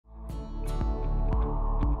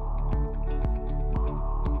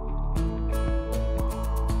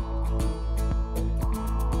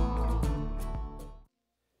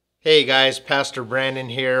Hey guys, Pastor Brandon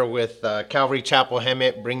here with Calvary Chapel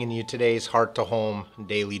Hemet, bringing you today's Heart to Home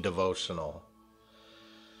daily devotional.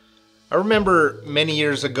 I remember many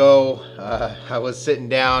years ago, I was sitting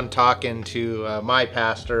down talking to my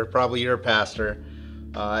pastor, probably your pastor,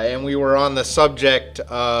 and we were on the subject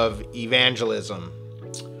of evangelism.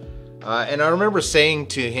 And I remember saying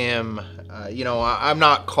to him, I'm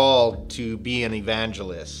not called to be an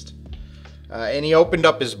evangelist. And he opened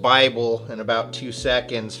up his Bible in about 2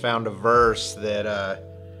 seconds, found a verse that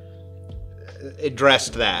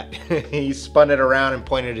addressed that. He spun it around and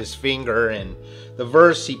pointed his finger, and the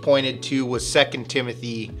verse he pointed to was 2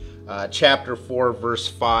 Timothy chapter 4, verse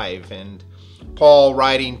 5. And Paul,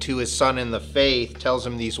 writing to his son in the faith, tells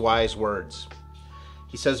him these wise words.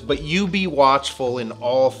 He says, "But you be watchful in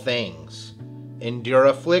all things, endure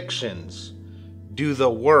afflictions, do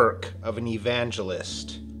the work of an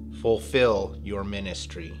evangelist, fulfill your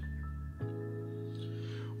ministry."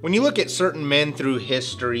 When you look at certain men through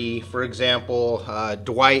history, for example,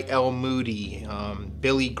 Dwight L. Moody,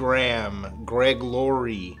 Billy Graham, Greg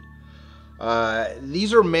Laurie,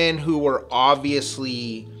 these are men who were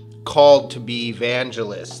obviously called to be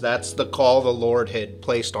evangelists. That's the call the Lord had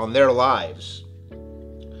placed on their lives.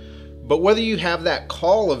 But whether you have that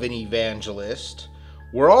call of an evangelist,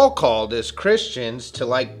 we're all called as Christians to,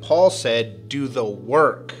 like Paul said, do the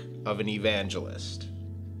work of an evangelist.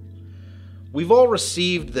 We've all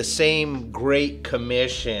received the same great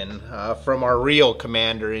commission from our real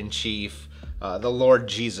commander-in-chief, the Lord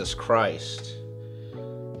Jesus Christ.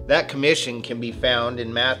 That commission can be found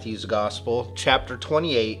in Matthew's Gospel, chapter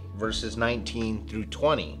 28, verses 19 through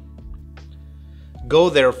 20.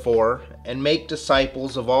 "Go therefore and make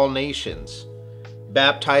disciples of all nations,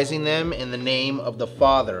 baptizing them in the name of the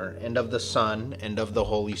Father and of the Son and of the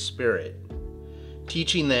Holy Spirit,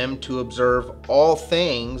 teaching them to observe all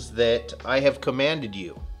things that I have commanded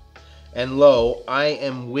you. And lo, I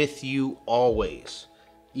am with you always,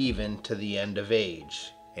 even to the end of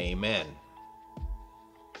age. Amen."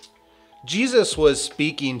 Jesus was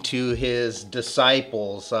speaking to his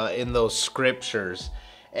disciples in those scriptures.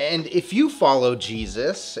 And if you follow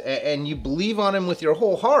Jesus and you believe on him with your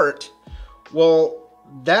whole heart, well,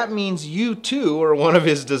 that means you too are one of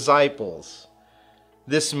his disciples.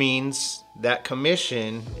 This means that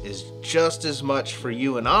commission is just as much for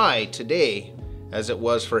you and I today as it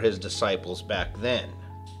was for his disciples back then.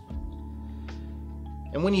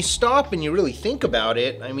 And when you stop and you really think about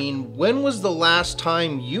it, when was the last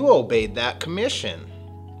time you obeyed that commission?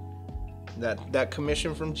 That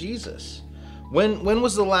commission from Jesus? When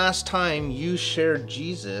was the last time you shared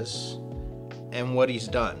Jesus and what he's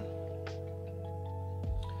done?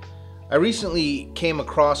 I recently came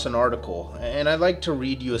across an article, and I'd like to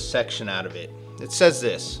read you a section out of it. It says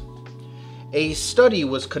this: "A study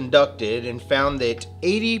was conducted and found that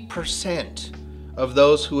 80% of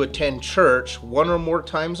those who attend church one or more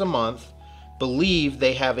times a month believe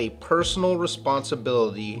they have a personal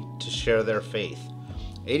responsibility to share their faith."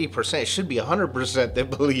 80%, it should be 100% that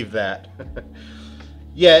believe that.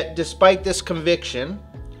 Yet, despite this conviction,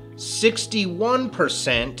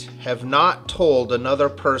 61% have not told another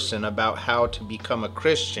person about how to become a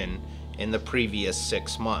Christian in the previous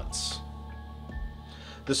 6 months.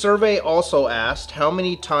 The survey also asked how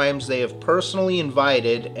many times they have personally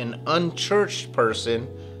invited an unchurched person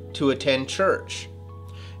to attend church.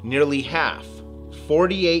 Nearly half,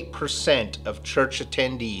 48% of church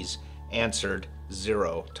attendees answered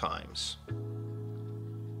 0 times.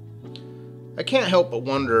 I can't help but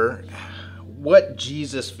wonder what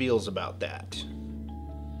Jesus feels about that.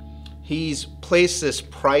 He's placed this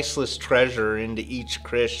priceless treasure into each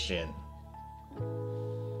Christian,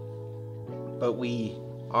 but we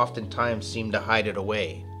oftentimes seem to hide it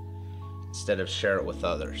away instead of share it with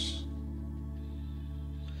others.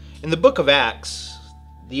 In the book of Acts,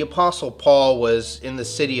 the Apostle Paul was in the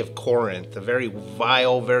city of Corinth, a very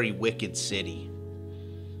vile, very wicked city.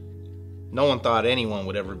 No one thought anyone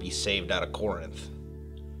would ever be saved out of Corinth.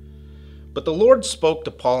 But the Lord spoke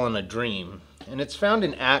to Paul in a dream, and it's found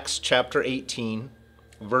in Acts chapter 18,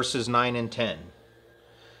 verses 9 and 10.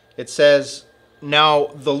 It says, "Now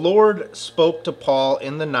the Lord spoke to Paul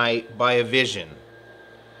in the night by a vision.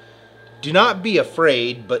 'Do not be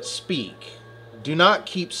afraid, but speak. Do not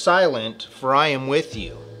keep silent, for I am with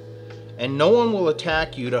you. And no one will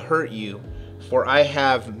attack you to hurt you, for I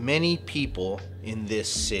have many people in this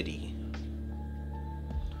city.'"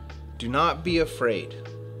 Do not be afraid.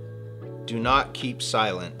 Do not keep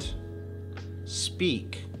silent.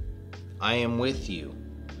 Speak. I am with you.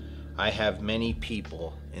 I have many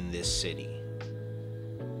people in this city.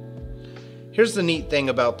 Here's the neat thing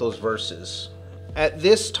about those verses. At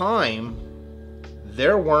this time,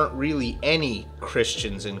 there weren't really any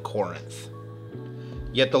Christians in Corinth.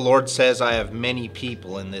 Yet the Lord says, I have many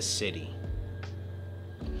people in this city.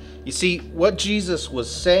 You see, what Jesus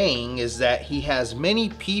was saying is that he has many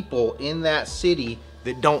people in that city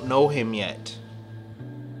that don't know him yet.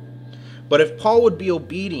 But if Paul would be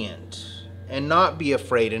obedient and not be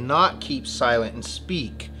afraid and not keep silent and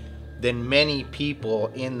speak, then many people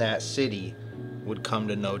in that city would come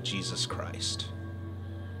to know Jesus Christ.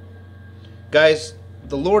 Guys,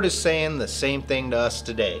 the Lord is saying the same thing to us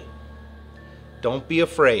today. Don't be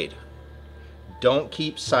afraid. Don't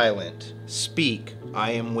keep silent. Speak,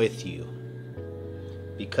 I am with you.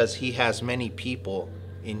 Because he has many people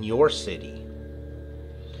in your city.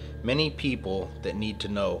 Many people that need to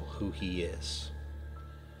know who he is.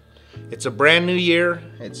 It's a brand new year.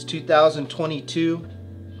 It's 2022.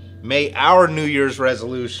 May our New Year's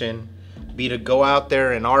resolution be to go out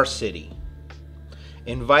there in our city,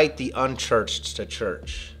 invite the unchurched to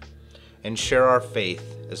church, and share our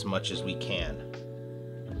faith as much as we can.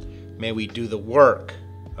 May we do the work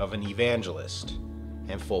of an evangelist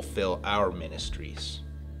and fulfill our ministries.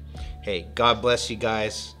 Hey, God bless you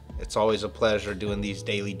guys. It's always a pleasure doing these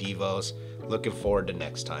daily devos. Looking forward to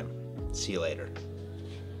next time. See you later.